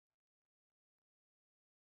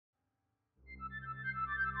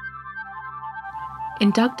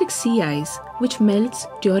Antarctic sea ice, which melts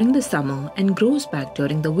during the summer and grows back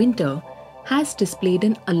during the winter, has displayed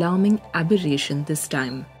an alarming aberration this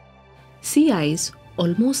time. Sea ice,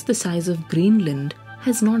 almost the size of Greenland,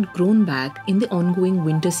 has not grown back in the ongoing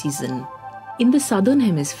winter season. In the southern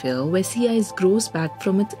hemisphere, where sea ice grows back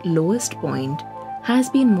from its lowest point, has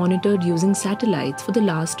been monitored using satellites for the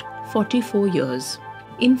last 44 years.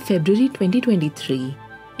 In February 2023,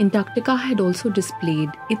 Antarctica had also displayed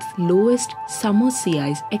its lowest summer sea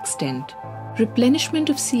ice extent. Replenishment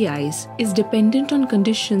of sea ice is dependent on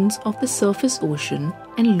conditions of the surface ocean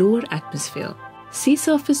and lower atmosphere. Sea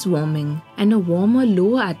surface warming and a warmer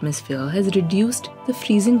lower atmosphere has reduced the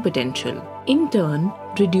freezing potential, in turn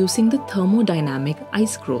reducing the thermodynamic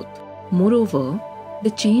ice growth. Moreover,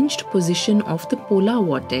 the changed position of the polar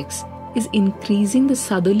vortex is increasing the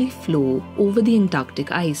southerly flow over the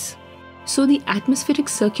Antarctic ice. So the atmospheric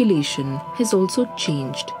circulation has also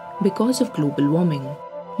changed because of global warming.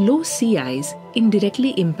 Low sea ice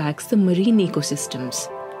indirectly impacts the marine ecosystems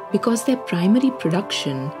because their primary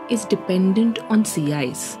production is dependent on sea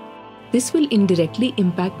ice. This will indirectly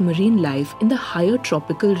impact marine life in the higher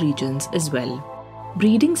tropical regions as well.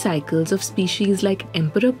 Breeding cycles of species like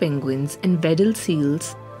emperor penguins and Weddell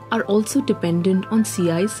seals are also dependent on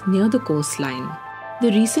sea ice near the coastline.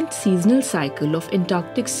 The recent seasonal cycle of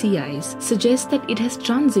Antarctic sea ice suggests that it has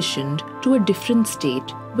transitioned to a different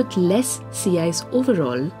state with less sea ice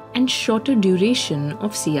overall and shorter duration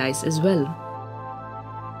of sea ice as well.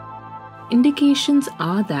 Indications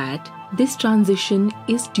are that this transition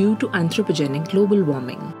is due to anthropogenic global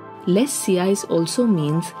warming. Less sea ice also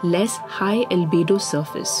means less high albedo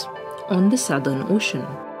surface on the Southern Ocean.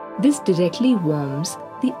 This directly warms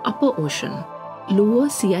the upper ocean. Lower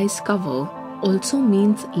sea ice cover also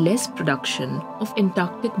means less production of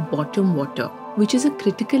Antarctic bottom water, which is a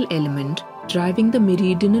critical element driving the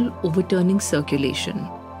meridional overturning circulation.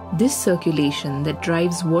 This circulation that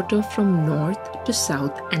drives water from north to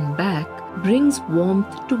south and back brings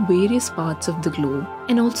warmth to various parts of the globe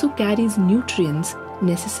and also carries nutrients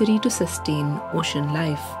necessary to sustain ocean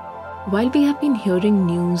life. While we have been hearing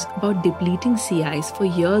news about depleting sea ice for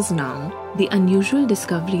years now, the unusual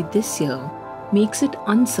discovery this year makes it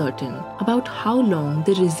uncertain about how long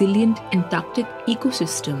the resilient Antarctic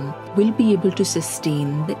ecosystem will be able to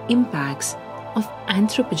sustain the impacts of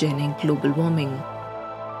anthropogenic global warming.